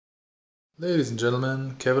Ladies and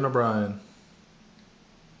gentlemen, Kevin O'Brien.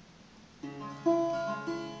 Okay,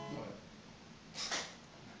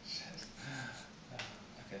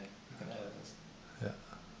 we can edit this. Yeah.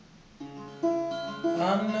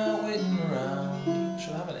 I'm not waiting around.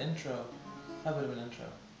 Should I have an intro? Have a bit of an intro.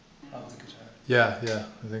 Of the guitar. Yeah,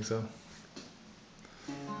 I think so.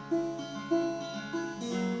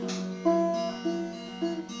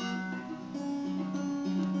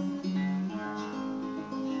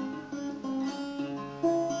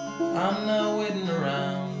 I'm not waiting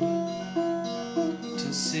around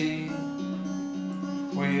to see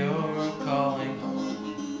where you're calling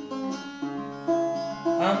home.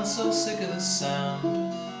 I'm so sick of the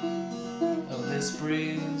sound of this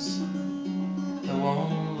breeze that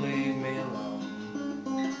won't leave me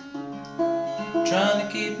alone. Trying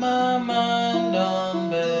to keep my mind on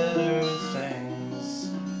better things,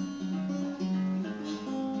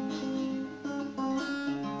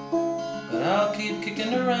 but I'll keep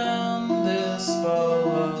kicking around this ball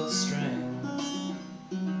of string.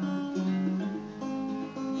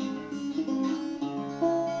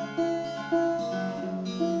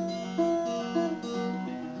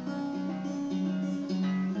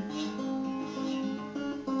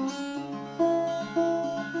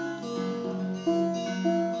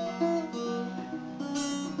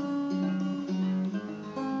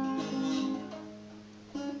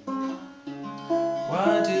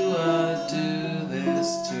 Why do I do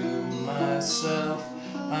this to myself?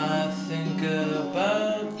 I think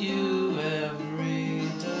about you every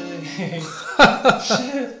day.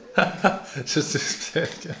 Shit. Just to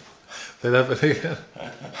play that bit again.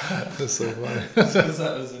 That's so funny. Because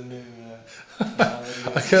that was a new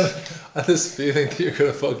I had this feeling that you're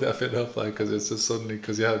gonna fuck that bit up, like, because it's just suddenly,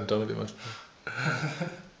 because you haven't done it much.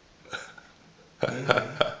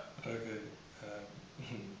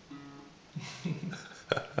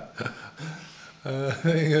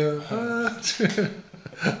 Okay.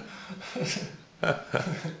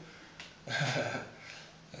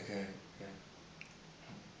 Okay.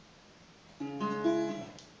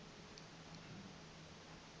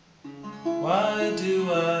 Why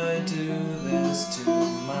do I do this to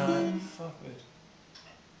my fuck it?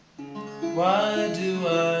 Why do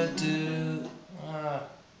I do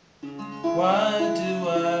why do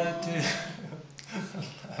I do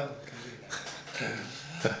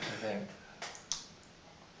okay.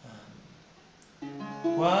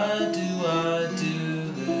 Why do I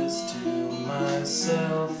do this to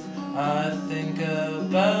myself? I think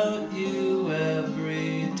about you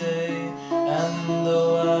every day, and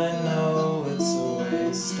though I know it's a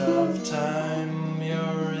waste of time,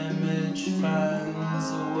 your image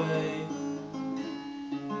finds a way.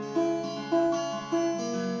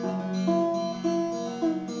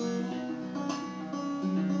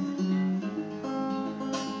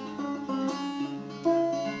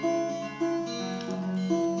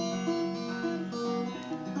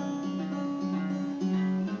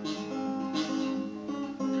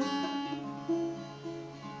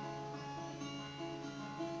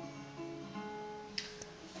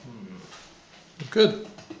 Good.